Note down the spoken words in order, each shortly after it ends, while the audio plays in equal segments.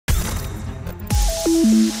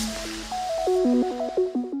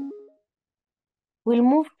We'll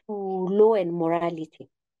move to law and morality.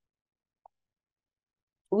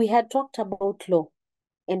 We had talked about law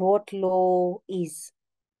and what law is.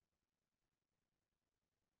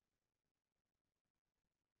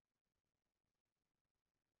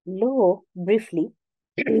 Law, briefly,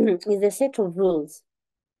 is a set of rules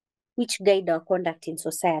which guide our conduct in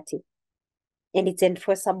society, and it's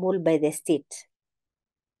enforceable by the state.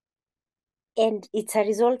 And it's a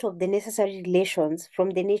result of the necessary relations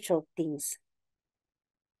from the nature of things.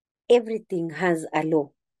 Everything has a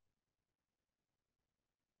law.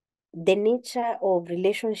 The nature of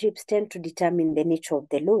relationships tend to determine the nature of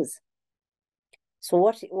the laws. So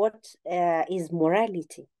what is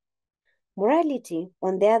morality? Morality,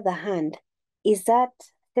 on the other hand, is that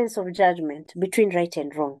sense of judgment between right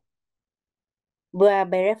and wrong, where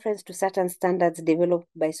by reference to certain standards developed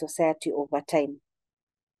by society over time.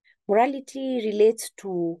 Morality relates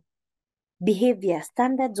to behavior,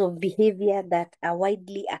 standards of behavior that are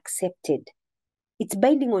widely accepted. It's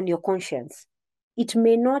binding on your conscience. It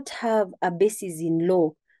may not have a basis in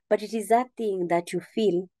law, but it is that thing that you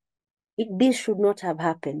feel this should not have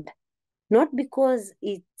happened. Not because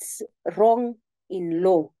it's wrong in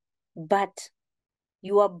law, but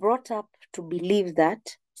you are brought up to believe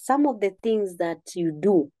that some of the things that you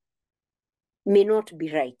do may not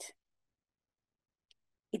be right.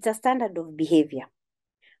 It's a standard of behavior.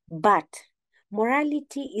 But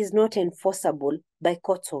morality is not enforceable by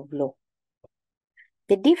courts of law.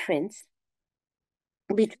 The difference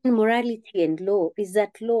between morality and law is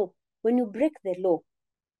that law, when you break the law,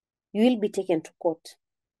 you will be taken to court.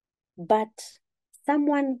 But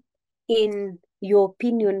someone, in your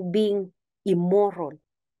opinion, being immoral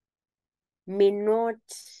may not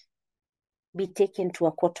be taken to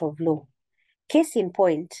a court of law. Case in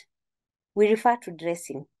point, we refer to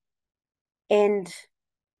dressing. And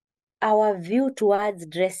our view towards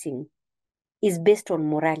dressing is based on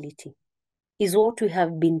morality, is what we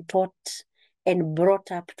have been taught and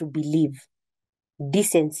brought up to believe.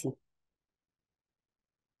 Decency.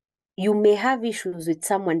 You may have issues with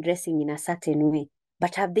someone dressing in a certain way,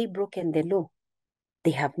 but have they broken the law?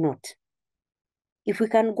 They have not. If we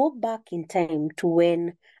can go back in time to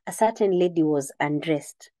when a certain lady was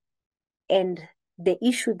undressed, and the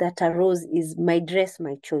issue that arose is my dress,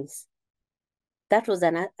 my choice. That was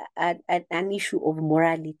an issue of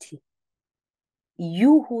morality.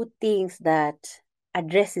 You who thinks that a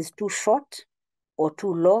dress is too short or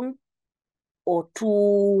too long or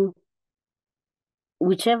too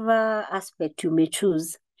whichever aspect you may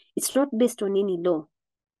choose, it's not based on any law.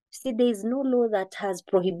 See, there is no law that has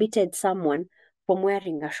prohibited someone from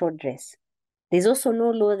wearing a short dress. There's also no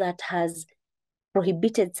law that has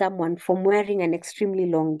prohibited someone from wearing an extremely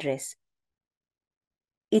long dress.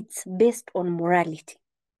 It's based on morality.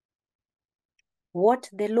 What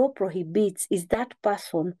the law prohibits is that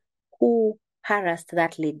person who harassed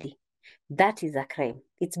that lady. That is a crime.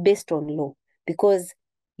 It's based on law, because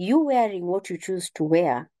you wearing what you choose to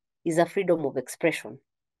wear is a freedom of expression.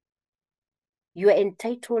 You are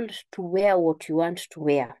entitled to wear what you want to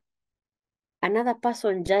wear. Another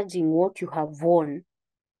person judging what you have worn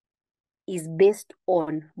is based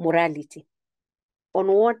on morality, on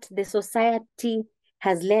what the society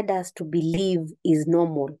has led us to believe is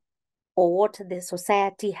normal, or what the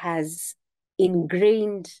society has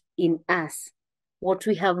ingrained in us, what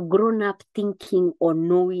we have grown up thinking or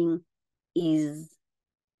knowing is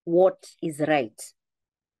what is right.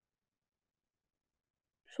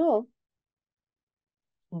 So,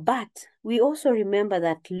 but we also remember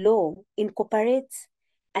that law incorporates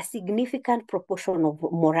a significant proportion of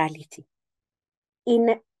morality.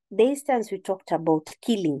 In the instance we talked about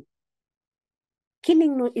killing,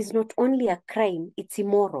 killing is not only a crime, it's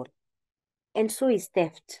immoral. And so is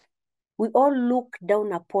theft. We all look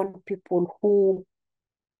down upon people who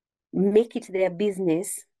make it their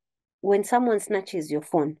business when someone snatches your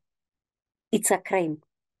phone. It's a crime.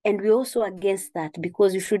 And we're also against that,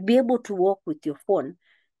 because you should be able to walk with your phone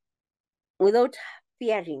without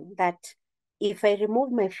fearing that if I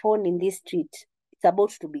remove my phone in this street, it's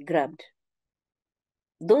about to be grabbed.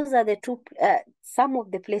 Those are the some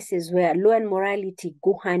of the places where law and morality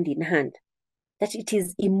go hand in hand. That it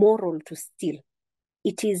is immoral to steal.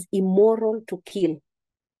 It is immoral to kill.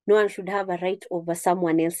 No one should have a right over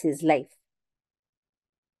someone else's life.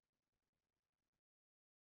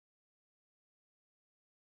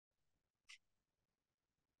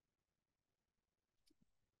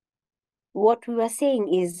 What we were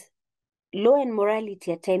saying is law and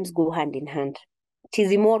morality at times go hand in hand. It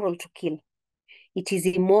is immoral to kill. It is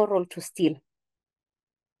immoral to steal.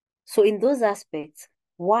 So in those aspects,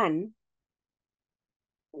 one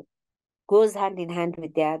goes hand in hand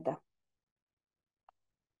with the other.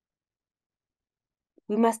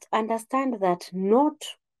 we must understand that not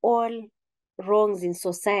all wrongs in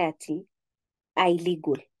society are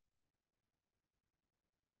illegal.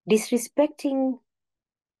 Disrespecting,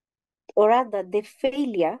 or rather the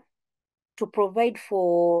failure to provide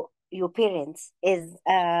for your parents as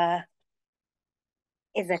a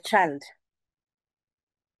child,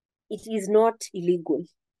 it is not illegal.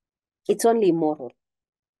 It's only immoral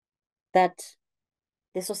that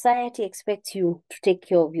the society expects you to take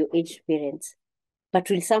care of your aged parents. But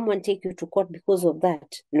will someone take you to court because of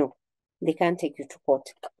that? No, they can't take you to court.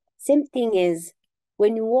 Same thing is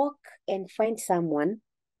when you walk and find someone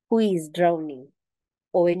who is drowning,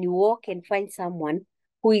 or when you walk and find someone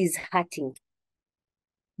who is hurting,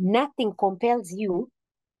 nothing compels you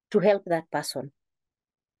to help that person.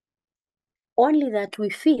 Only that we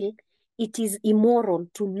feel it is immoral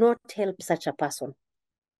to not help such a person.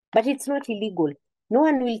 But it's not illegal. No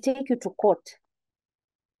one will take you to court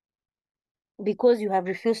because you have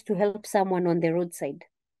refused to help someone on the roadside.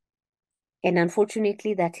 And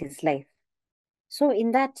unfortunately, that is life. So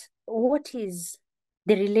in that, what is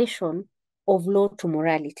the relation of law to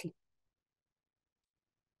morality?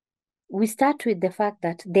 We start with the fact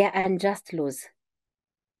that they are unjust laws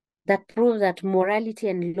that prove that morality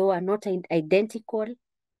and law are not identical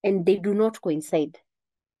and they do not coincide.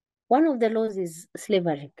 One of the laws is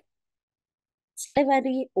slavery.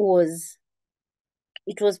 Slavery was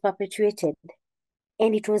perpetuated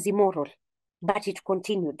and it was immoral, but it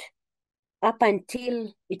continued up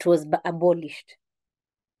until it was abolished.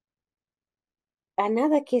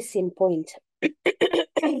 Another case in point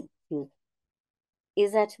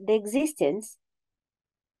is that the existence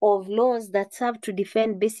of laws that serve to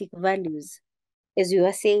defend basic values, as you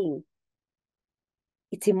are saying,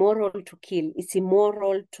 it's immoral to kill, it's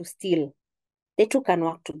immoral to steal. The two can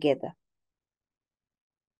work together.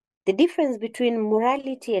 The difference between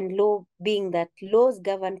morality and law being that laws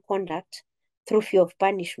govern conduct through fear of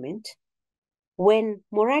punishment. When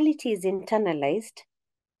morality is internalized,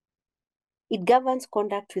 it governs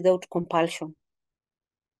conduct without compulsion.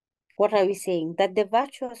 What are we saying? That the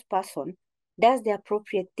virtuous person does the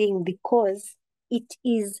appropriate thing because it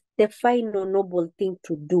is the final noble thing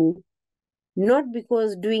to do, not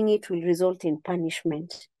because doing it will result in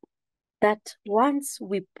punishment. That once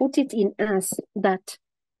we put it in us that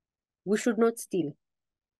we should not steal,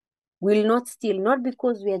 will not steal, not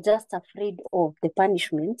because we are just afraid of the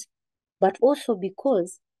punishment, but also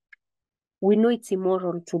because we know it's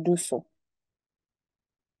immoral to do so.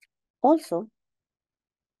 Also,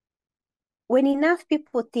 when enough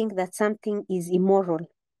people think that something is immoral,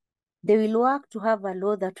 they will work to have a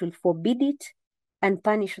law that will forbid it and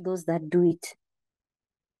punish those that do it.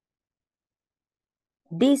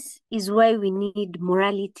 This is why we need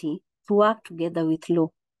morality to work together with law.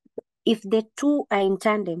 If the two are in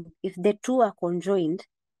tandem, if the two are conjoined,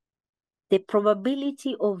 the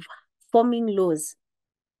probability of forming laws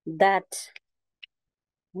that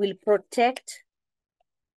will protect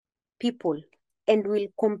people and will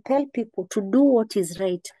compel people to do what is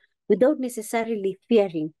right without necessarily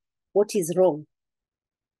fearing what is wrong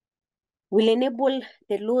will enable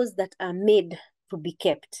the laws that are made to be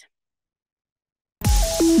kept.